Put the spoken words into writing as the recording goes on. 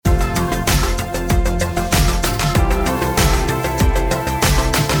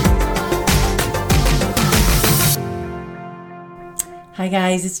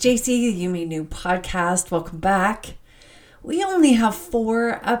guys, it's JC, the You Made New podcast. Welcome back. We only have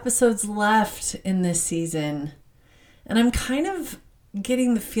 4 episodes left in this season, and I'm kind of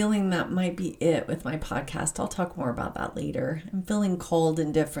getting the feeling that might be it with my podcast. I'll talk more about that later. I'm feeling called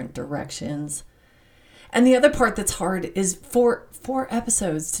in different directions. And the other part that's hard is for 4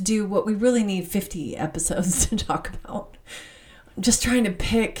 episodes to do what we really need 50 episodes to talk about. I'm just trying to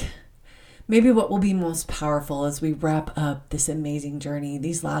pick maybe what will be most powerful as we wrap up this amazing journey.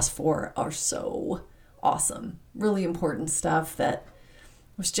 These last 4 are so awesome. Really important stuff that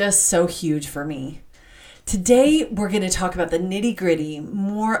was just so huge for me. Today, we're going to talk about the nitty-gritty,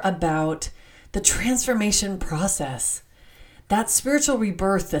 more about the transformation process. That spiritual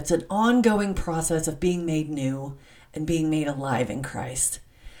rebirth that's an ongoing process of being made new and being made alive in Christ.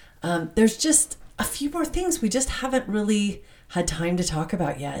 There's just a few more things we just haven't really had time to talk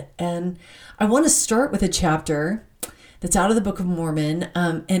about yet. And I want to start with a chapter that's out of the Book of Mormon.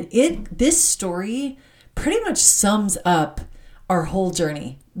 This story pretty much sums up our whole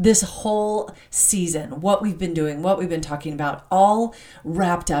journey, this whole season, what we've been doing, what we've been talking about, all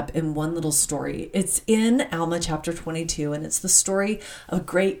wrapped up in one little story. It's in Alma chapter 22, and it's the story of a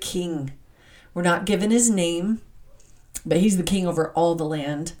great king. We're not given his name, but he's the king over all the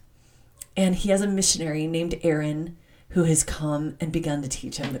land. And he has a missionary named Aaron who has come and begun to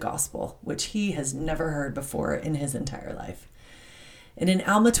teach him the gospel, which he has never heard before in his entire life. And in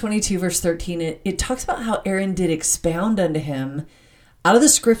Alma 22, verse 13, it talks about how Aaron did expound unto him out of the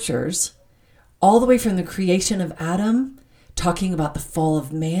scriptures, all the way from the creation of Adam, talking about the fall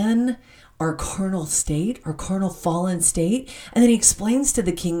of man, our carnal state, our carnal fallen state. And then he explains to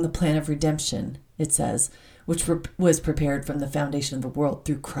the king the plan of redemption, it says, which was prepared from the foundation of the world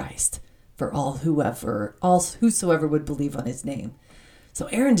through Christ, for whosoever would believe on his name. So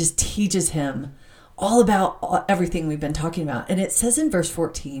Aaron just teaches him all about everything we've been talking about. And it says in verse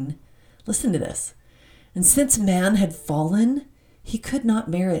 14, listen to this. And since man had fallen, he could not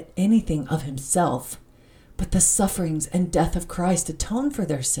merit anything of himself, but the sufferings and death of Christ atone for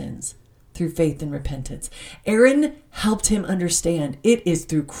their sins through faith and repentance. Aaron helped him understand it is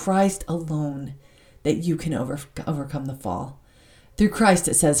through Christ alone that you can overcome the fall. Through Christ,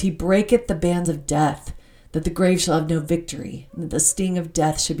 it says, he breaketh the bands of death, that the grave shall have no victory, and that the sting of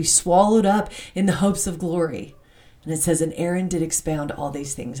death should be swallowed up in the hopes of glory. And it says, and Aaron did expound all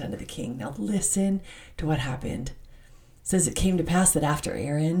these things unto the king. Now listen to what happened. It says, it came to pass that after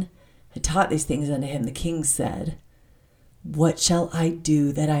Aaron had taught these things unto him, the king said, what shall I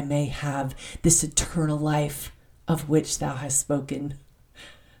do that I may have this eternal life of which thou hast spoken?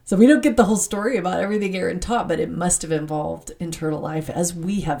 So we don't get the whole story about everything Aaron taught, but it must have involved eternal life as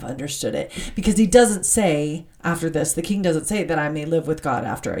we have understood it. Because he doesn't say after this, the king doesn't say that I may live with God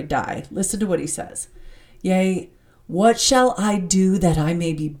after I die. Listen to what he says. Yea, what shall I do that I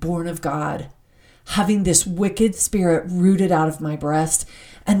may be born of God, having this wicked spirit rooted out of my breast,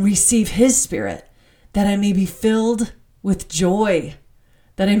 and receive his spirit, that I may be filled with joy,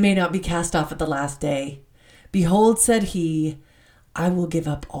 that I may not be cast off at the last day? Behold, said he, I will give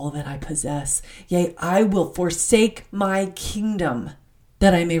up all that I possess. Yea, I will forsake my kingdom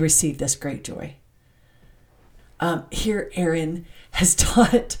that I may receive this great joy. Here Aaron has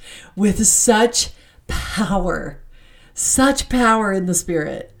taught with such power in the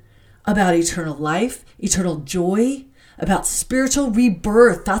spirit about eternal life, eternal joy, about spiritual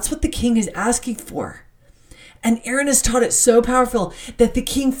rebirth. That's what the king is asking for. And Aaron has taught it so powerful that the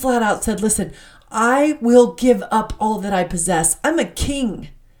king flat out said, listen, I will give up all that I possess. I'm a king,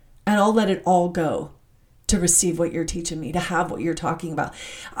 and I'll let it all go to receive what you're teaching me, to have what you're talking about.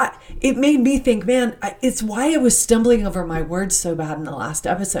 It made me think, man, it's why I was stumbling over my words so bad in the last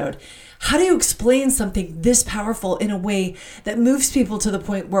episode. How do you explain something this powerful in a way that moves people to the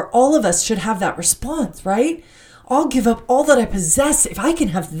point where all of us should have that response, right? I'll give up all that I possess if I can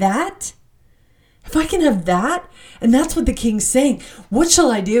have that. If I can have that, and that's what the king's saying. What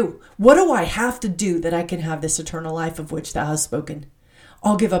shall I do? What do I have to do that I can have this eternal life of which thou hast spoken?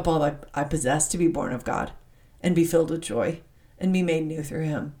 I'll give up all I possess to be born of God and be filled with joy and be made new through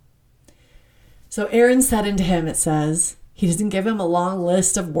him. So Aaron said unto him, it says, he doesn't give him a long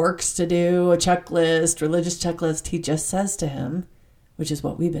list of works to do, a checklist, religious checklist. He just says to him, which is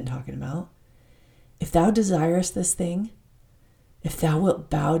what we've been talking about, if thou desirest this thing, if thou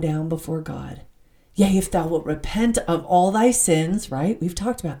wilt bow down before God, yea, if thou wilt repent of all thy sins, right? We've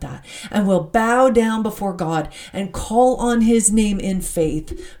talked about that. And will bow down before God and call on his name in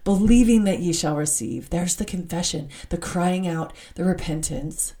faith, believing that ye shall receive. There's the confession, the crying out, the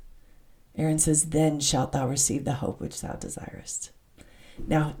repentance. Aaron says, then shalt thou receive the hope which thou desirest.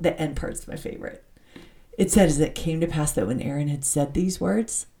 Now, the end part's my favorite. It said, as it came to pass that when Aaron had said these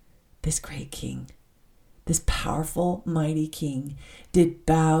words, this great king, this powerful, mighty king, did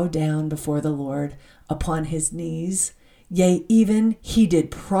bow down before the Lord upon his knees. Yea, even he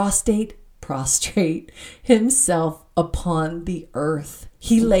did prostrate himself upon the earth.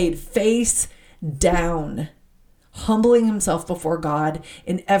 He laid face down, humbling himself before God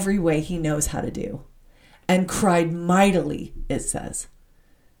in every way he knows how to do, and cried mightily, it says,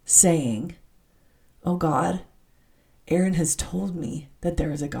 saying, O God, Aaron has told me that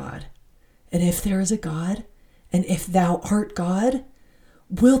there is a God. And if there is a God, and if thou art God,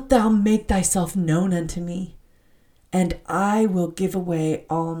 wilt thou make thyself known unto me, and I will give away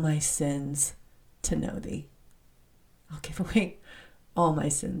all my sins to know thee. I'll give away all my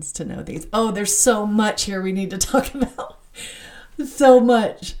sins to know thee. Oh, there's so much here we need to talk about. So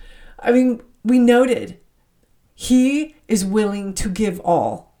much. I mean, we noted he is willing to give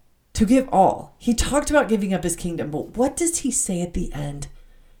all. To give all. He talked about giving up his kingdom, but what does he say at the end?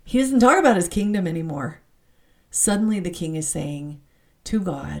 He doesn't talk about his kingdom anymore. Suddenly the king is saying to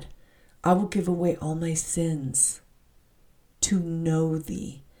God, I will give away all my sins to know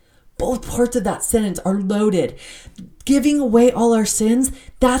thee. Both parts of that sentence are loaded. Giving away all our sins,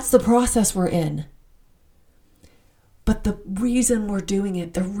 that's the process we're in. But the reason we're doing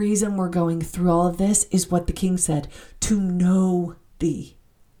it, the reason we're going through all of this is what the king said, to know thee.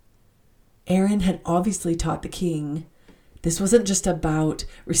 Aaron had obviously taught the king this wasn't just about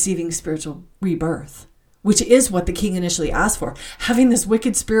receiving spiritual rebirth, which is what the king initially asked for. Having this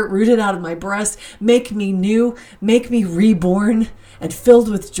wicked spirit rooted out of my breast, make me new, make me reborn and filled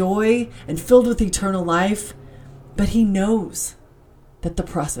with joy and filled with eternal life. But he knows that the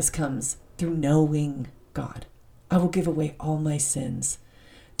process comes through knowing God. I will give away all my sins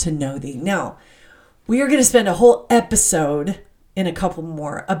to know thee. Now, we are going to spend a whole episode in a couple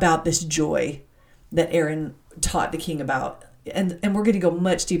more about this joy that Aaron taught the king about. And we're going to go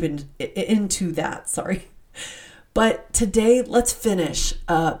much deeper into that. Sorry. But today, let's finish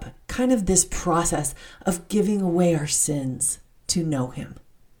up kind of this process of giving away our sins to know him.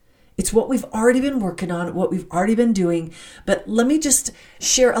 It's what we've already been working on, what we've already been doing. But let me just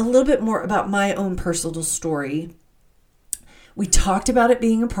share a little bit more about my own personal story. We talked about it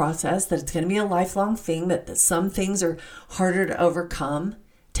being a process, that it's going to be a lifelong thing, that some things are harder to overcome,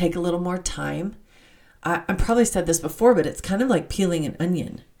 take a little more time. I probably said this before, but it's kind of like peeling an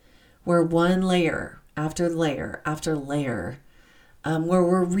onion, where one layer after layer after layer, where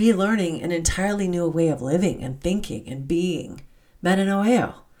we're relearning an entirely new way of living and thinking and being.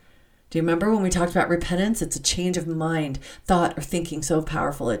 Metanoeo. Do you remember when we talked about repentance? It's a change of mind, thought, or thinking so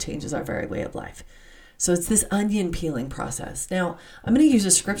powerful it changes our very way of life. So it's this onion peeling process. Now, I'm going to use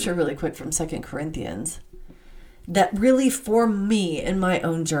a scripture really quick from 2 Corinthians that really, for me in my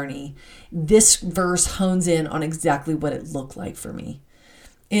own journey, this verse hones in on exactly what it looked like for me.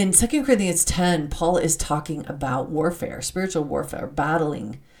 In 2 Corinthians 10, Paul is talking about warfare, spiritual warfare,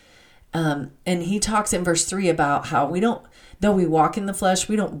 battling. And he talks in verse 3 about how though we walk in the flesh,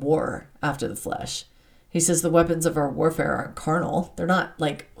 we don't war after the flesh. He says the weapons of our warfare aren't carnal. They're not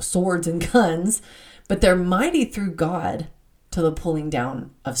like swords and guns, but they're mighty through God to the pulling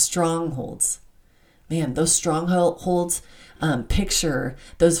down of strongholds. Man, those strongholds, picture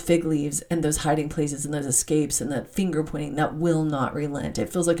those fig leaves and those hiding places and those escapes and that finger pointing that will not relent. It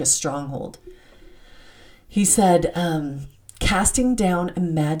feels like a stronghold. He said, casting down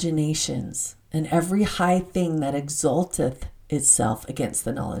imaginations and every high thing that exalteth itself against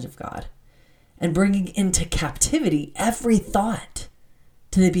the knowledge of God, and bringing into captivity every thought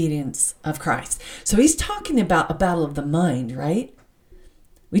to the obedience of Christ. So he's talking about a battle of the mind, right?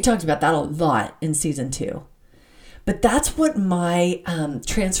 We talked about that a lot in season 2. But that's what my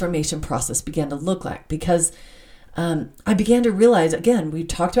transformation process began to look like, because I began to realize, again, we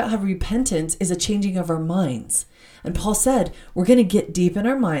talked about how repentance is a changing of our minds. And Paul said, we're going to get deep in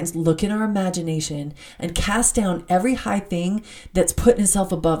our minds, look in our imagination, and cast down every high thing that's putting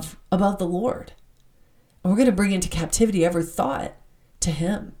itself above the Lord. And we're going to bring into captivity every thought to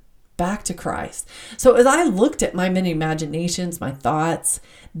him, back to Christ. So as I looked at my many imaginations, my thoughts,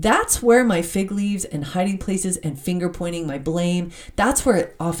 that's where my fig leaves and hiding places and finger pointing, my blame, that's where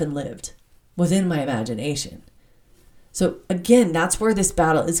it often lived, was in my imagination. So again, that's where this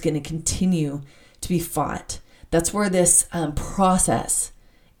battle is going to continue to be fought. That's where this process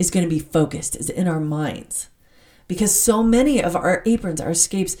is going to be focused, is in our minds. Because so many of our aprons, our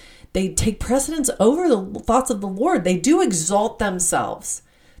escapes, they take precedence over the thoughts of the Lord. They do exalt themselves.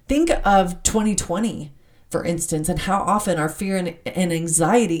 Think of 2020, for instance, and how often our fear and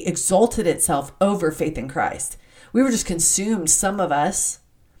anxiety exalted itself over faith in Christ. We were just consumed, some of us,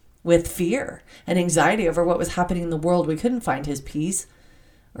 with fear and anxiety over what was happening in the world. We couldn't find his peace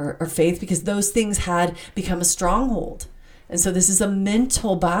or faith because those things had become a stronghold. And so this is a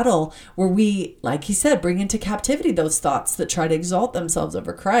mental battle where we, like he said, bring into captivity those thoughts that try to exalt themselves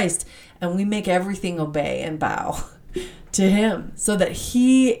over Christ, and we make everything obey and bow to him so that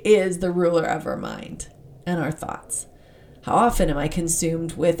he is the ruler of our mind and our thoughts. How often am I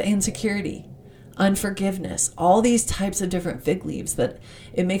consumed with insecurity, unforgiveness, all these types of different fig leaves that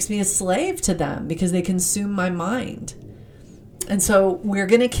it makes me a slave to them because they consume my mind. And so we're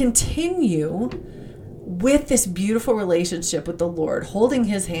going to continue with this beautiful relationship with the Lord, holding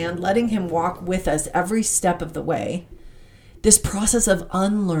his hand, letting him walk with us every step of the way. This process of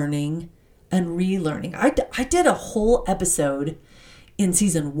unlearning and relearning. I did a whole episode in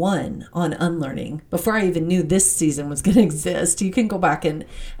season 1 on unlearning before I even knew this season was going to exist. You can go back and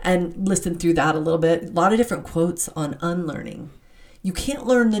listen through that a little bit. A lot of different quotes on unlearning. You can't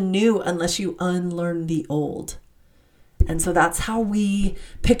learn the new unless you unlearn the old. And so that's how we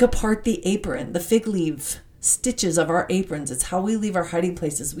pick apart the apron, the fig leaf stitches of our aprons. It's how we leave our hiding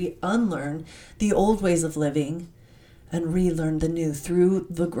places. We unlearn the old ways of living and relearn the new through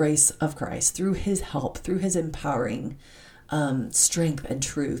the grace of Christ, through his help, through his empowering strength and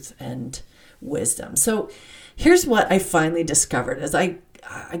truth and wisdom. So here's what I finally discovered as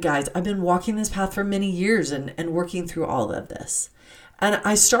guys, I've been walking this path for many years and working through all of this. And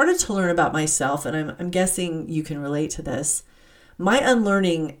I started to learn about myself, and I'm guessing you can relate to this. My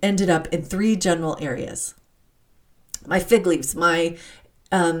unlearning ended up in 3 general areas. My fig leaves, my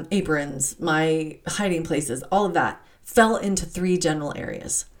aprons, my hiding places, all of that fell into 3 general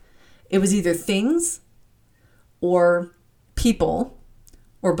areas. It was either things or people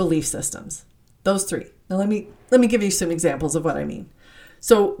or belief systems. Those 3. Now let me give you some examples of what I mean.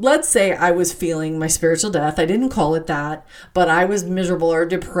 So let's say I was feeling my spiritual death. I didn't call it that, but I was miserable or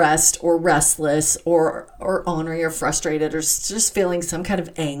depressed or restless or ornery or frustrated or just feeling some kind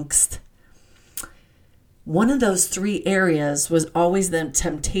of angst. One of those 3 areas was always the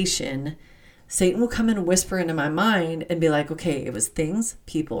temptation. Satan will come in and whisper into my mind and be like, okay, it was things,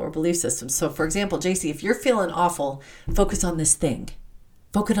 people, or belief systems. So for example, JC, if you're feeling awful, focus on this thing.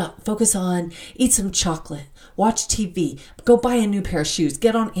 Focus on, eat some chocolate, watch TV, go buy a new pair of shoes,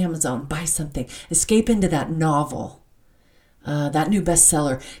 get on Amazon, buy something, escape into that novel, that new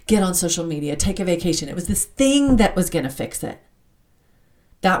bestseller, get on social media, take a vacation. It was this thing that was going to fix it.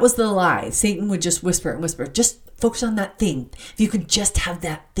 That was the lie. Satan would just whisper and whisper, just focus on that thing. If you could just have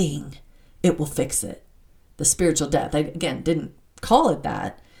that thing, it will fix it. The spiritual death, I, again, didn't call it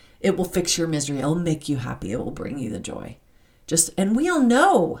that. It will fix your misery. It will make you happy. It will bring you the joy. And we all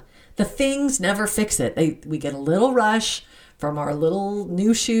know the things never fix it. We get a little rush from our little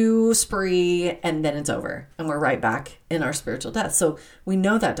new shoe spree, and then it's over. And we're right back in our spiritual death. So we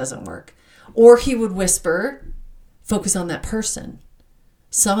know that doesn't work. Or he would whisper, focus on that person.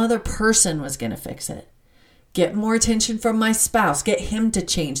 Some other person was going to fix it. Get more attention from my spouse. Get him to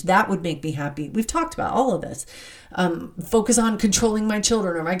change. That would make me happy. We've talked about all of this. Focus on controlling my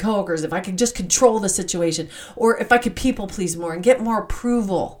children or my coworkers. If I could just control the situation, or if I could people please more and get more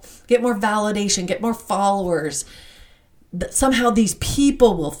approval, get more validation, get more followers, somehow these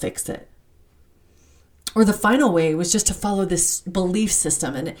people will fix it. Or the final way was just to follow this belief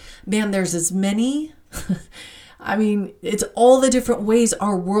system. And man, there's as many... I mean, it's all the different ways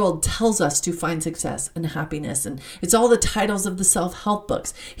our world tells us to find success and happiness. And it's all the titles of the self-help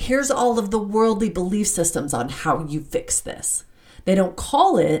books. Here's all of the worldly belief systems on how you fix this. They don't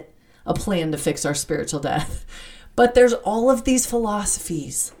call it a plan to fix our spiritual death. But there's all of these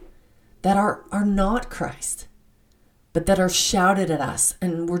philosophies that are not Christ, but that are shouted at us.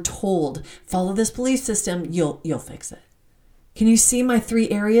 And we're told, follow this belief system, you'll fix it. Can you see my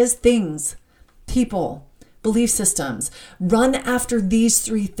 3 areas? Things, people, belief systems. Run after these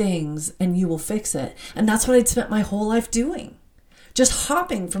 3 things and you will fix it. And that's what I'd spent my whole life doing. Just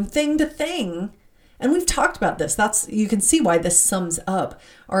hopping from thing to thing. And we've talked about this. You can see why this sums up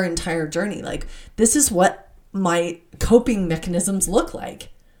our entire journey. Like, this is what my coping mechanisms look like.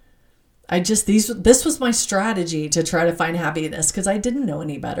 This was my strategy to try to find happiness because I didn't know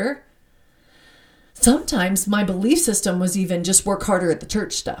any better. Sometimes my belief system was even just work harder at the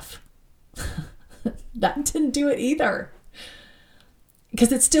church stuff. That didn't do it either.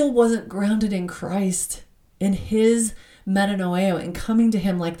 Because it still wasn't grounded in Christ, in his metanoeo, and coming to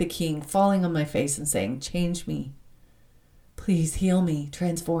him like the king, falling on my face and saying, change me. Please heal me,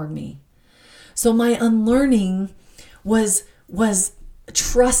 transform me. So my unlearning was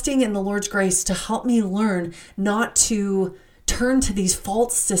trusting in the Lord's grace to help me learn not to turn to these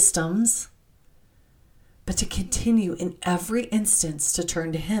false systems but to continue in every instance to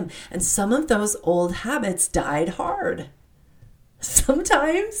turn to Him. And some of those old habits died hard.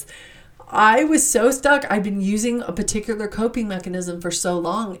 Sometimes I was so stuck. I've been using a particular coping mechanism for so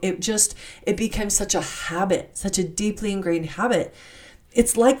long. It became such a habit, such a deeply ingrained habit.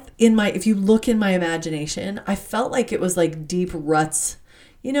 It's like if you look in my imagination, I felt like it was like deep ruts.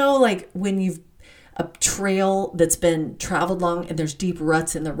 Like when you've a trail that's been traveled long and there's deep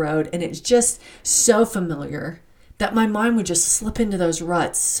ruts in the road, and it's just so familiar that my mind would just slip into those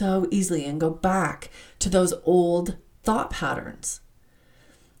ruts so easily and go back to those old thought patterns.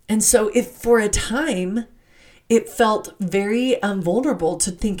 And so if for a time it felt very vulnerable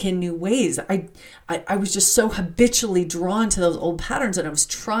to think in new ways, I was just so habitually drawn to those old patterns, and I was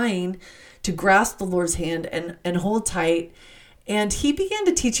trying to grasp the Lord's hand and hold tight. And He began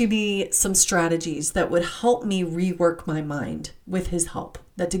to teach me some strategies that would help me rework my mind with His help,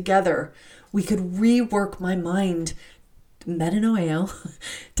 that together we could rework my mind, metanoeo,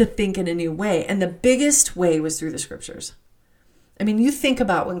 to think in a new way. And the biggest way was through the scriptures. I mean, you think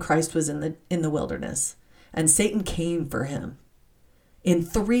about when Christ was in the wilderness and Satan came for Him in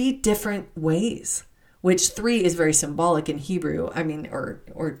 3 different ways, which 3 is very symbolic in Hebrew. I mean, or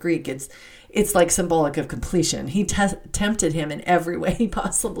Greek. It's like symbolic of completion. He tempted Him in every way He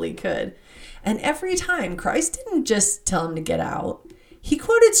possibly could. And every time, Christ didn't just tell Him to get out. He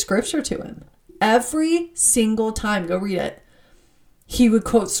quoted scripture to Him. Every single time, go read it. He would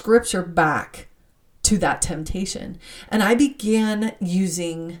quote scripture back to that temptation. And I began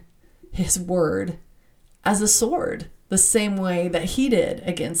using His word as a sword, the same way that He did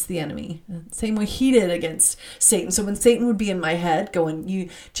against the enemy, the same way He did against Satan. So when Satan would be in my head going, you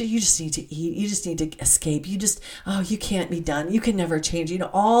just need to eat, you just need to escape, you can't be done, you can never change,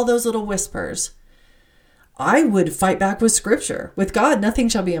 all those little whispers, I would fight back with scripture. With God, nothing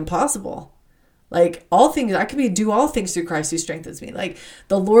shall be impossible. Like all things, I can do all things through Christ who strengthens me. Like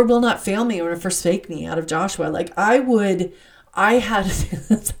the Lord will not fail me or forsake me, out of Joshua. Like I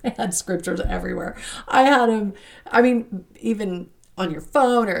had scriptures everywhere. I had them, even on your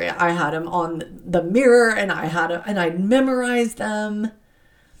phone, or I had them on the mirror, and I memorized them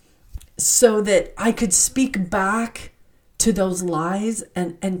so that I could speak back to those lies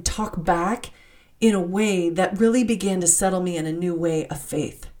and talk back in a way that really began to settle me in a new way of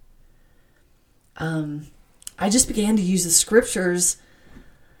faith. I just began to use the scriptures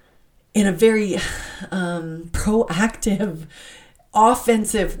in a very proactive,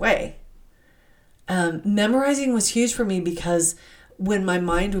 offensive way. Memorizing was huge for me because when my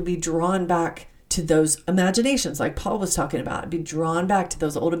mind would be drawn back to those imaginations, like Paul was talking about, I'd be drawn back to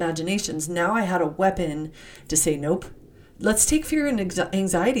those old imaginations. Now I had a weapon to say, nope. Let's take fear and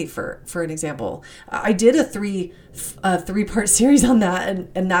anxiety for an example. I did a three-part series on that,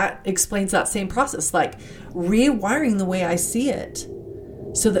 and that explains that same process, like rewiring the way I see it,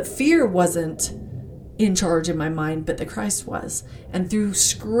 so that fear wasn't in charge in my mind, but that Christ was. And through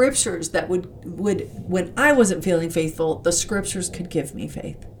scriptures that would when I wasn't feeling faithful, the scriptures could give me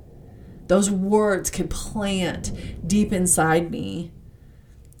faith. Those words could plant deep inside me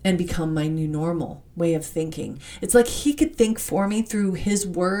and become my new normal way of thinking. It's like He could think for me through His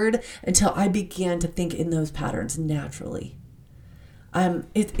word until I began to think in those patterns naturally.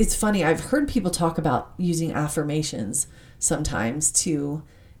 It's funny. I've heard people talk about using affirmations sometimes to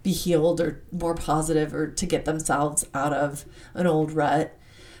be healed or more positive or to get themselves out of an old rut.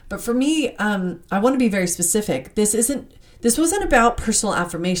 But for me, I want to be very specific. This wasn't about personal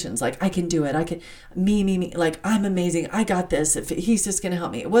affirmations. Like I can do it. I can me, like I'm amazing. I got this. If He's just going to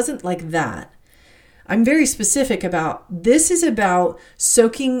help me. It wasn't like that. I'm very specific about this is about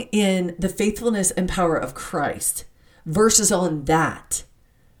soaking in the faithfulness and power of Christ versus on that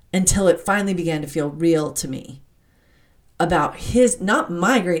until it finally began to feel real to me. About His, not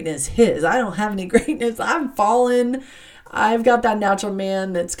my greatness, His. I don't have any greatness. I'm fallen. I've got that natural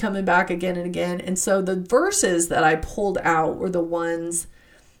man that's coming back again and again. And so the verses that I pulled out were the ones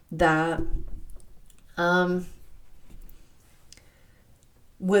that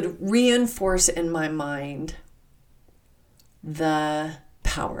would reinforce in my mind the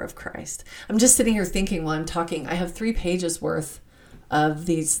power of Christ. I'm just sitting here thinking while I'm talking. I have 3 pages worth of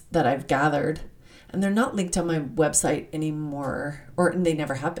these that I've gathered. And they're not linked on my website anymore, or they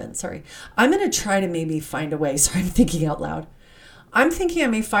never have been. Sorry. I'm going to try to maybe find a way. Sorry, I'm thinking out loud. I'm thinking I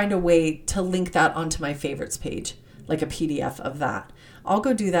may find a way to link that onto my favorites page, like a PDF of that. I'll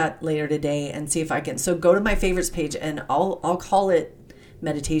go do that later today and see if I can. So go to my favorites page and I'll call it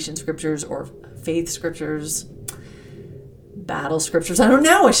meditation scriptures or faith scriptures, battle scriptures. I don't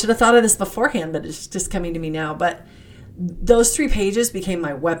know. I should have thought of this beforehand, but it's just coming to me now. But those 3 pages became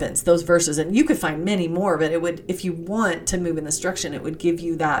my weapons, those verses. And you could find many more, but it would, if you want to move in this direction, it would give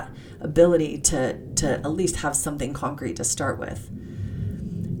you that ability to at least have something concrete to start with.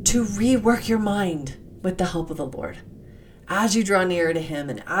 To rework your mind with the help of the Lord. As you draw nearer to him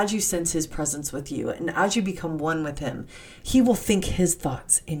and as you sense his presence with you and as you become one with him, he will think his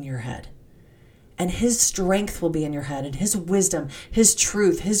thoughts in your head. And his strength will be in your head, and his wisdom, his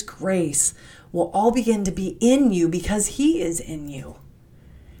truth, his grace will all begin to be in you because he is in you.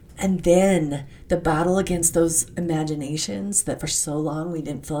 And then the battle against those imaginations that for so long we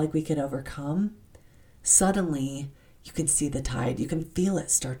didn't feel like we could overcome, suddenly you can see the tide. You can feel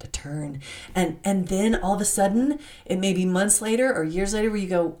it start to turn. And then all of a sudden, it may be months later or years later where you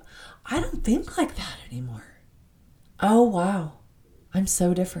go, I don't think like that anymore. Oh, wow. I'm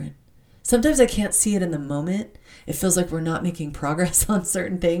so different. Sometimes I can't see it in the moment. It feels like we're not making progress on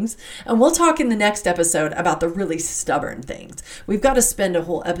certain things. And we'll talk in the next episode about the really stubborn things. We've got to spend a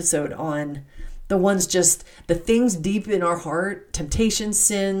whole episode on the ones, just the things deep in our heart, temptations,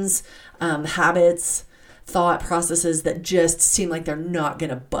 sins, habits, thought processes that just seem like they're not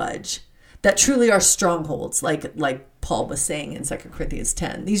going to budge. That truly are strongholds, like Paul was saying in 2 Corinthians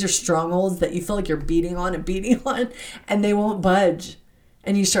 10. These are strongholds that you feel like you're beating on, and they won't budge.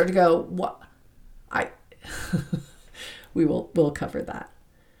 And you start to go, what? We'll cover that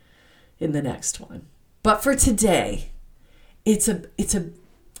in the next one. But for today, it's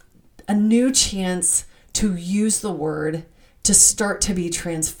a new chance to use the word to start to be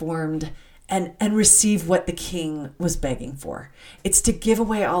transformed and receive what the King was begging for. It's to give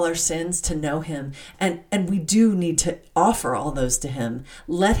away all our sins, to know him. And we do need to offer all those to him.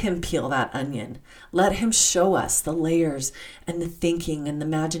 Let him peel that onion. Let him show us the layers and the thinking and the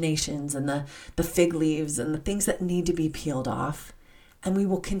imaginations and the fig leaves and the things that need to be peeled off. And we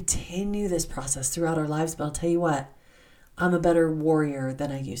will continue this process throughout our lives. But I'll tell you what, I'm a better warrior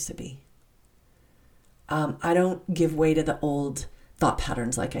than I used to be. I don't give way to the old thought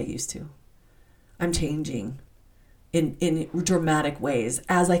patterns like I used to. I'm changing in dramatic ways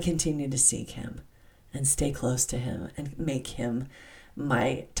as I continue to seek him and stay close to him and make him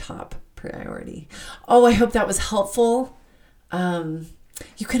my top priority. Oh, I hope that was helpful.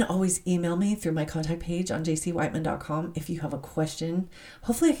 You can always email me through my contact page on jcwhiteman.com if you have a question.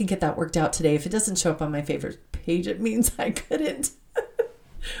 Hopefully I can get that worked out today. If it doesn't show up on my favorite page, it means I couldn't.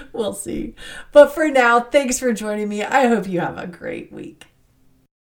 We'll see. But for now, thanks for joining me. I hope you have a great week.